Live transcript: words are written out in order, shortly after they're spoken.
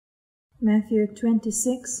Matthew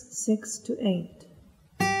 26:6-8.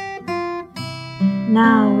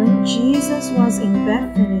 Now when Jesus was in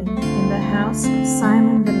Bethany in the house of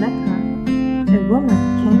Simon the leper, a woman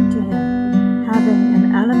came to him, having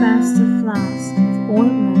an alabaster flask of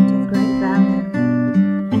ointment of great value,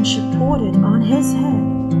 and she poured it on his head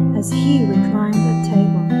as he reclined at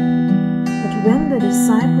table. But when the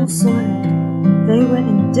disciples saw it, they were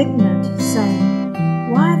indignant, saying,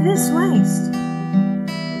 "Why this waste?"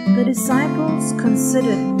 The disciples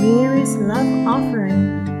considered Mary's love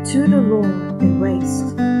offering to the Lord a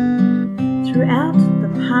waste. Throughout the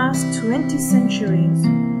past 20 centuries,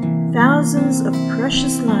 thousands of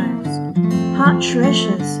precious lives, heart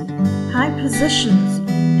treasures, high positions,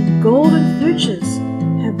 and golden futures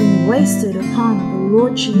have been wasted upon the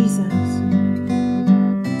Lord Jesus.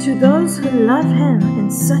 To those who love Him in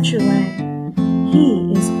such a way,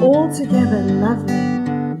 He is altogether lovely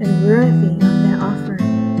and worthy of their offering.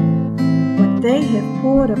 What they have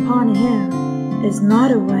poured upon Him is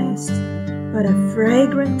not a waste, but a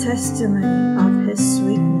fragrant testimony of His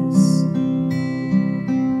sweetness.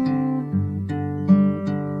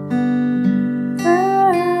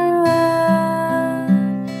 Throughout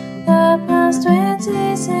the past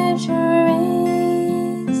 20 centuries,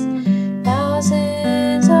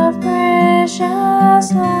 thousands of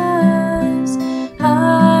precious lives,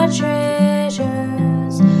 heart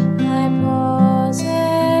treasures, high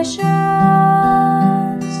possessions,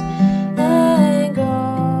 and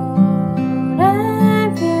golden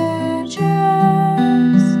futures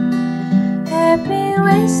have been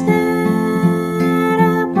wasted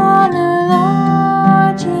upon the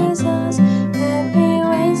Lord Jesus, have been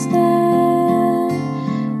wasted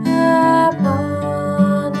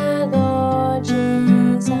upon the Lord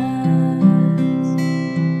Jesus.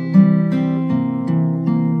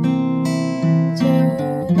 To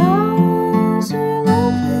those who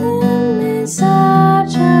love Him in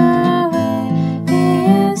such a way, He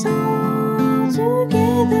is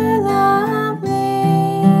altogether lovely,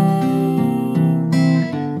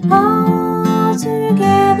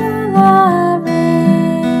 altogether lovely,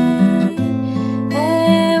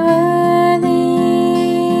 and worthy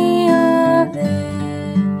of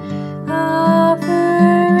their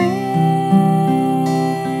offering.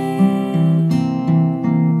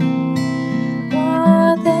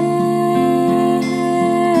 What they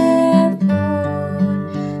have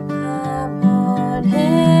poured upon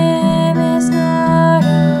Him is not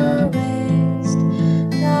a waste,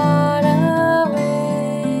 not a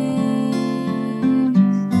waste,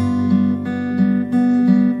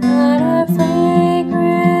 but a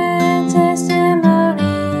fragrant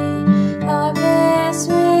testimony of His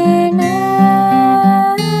sweetness,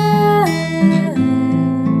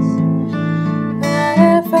 but a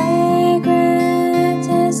fragrant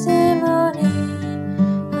testimony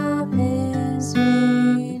of His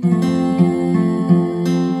sweetness.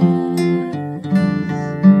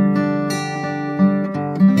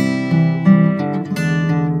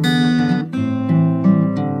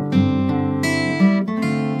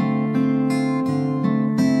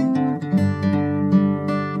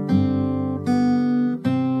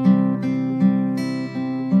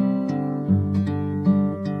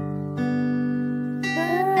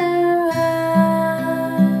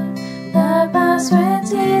 Throughout the past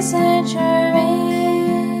 20 centuries,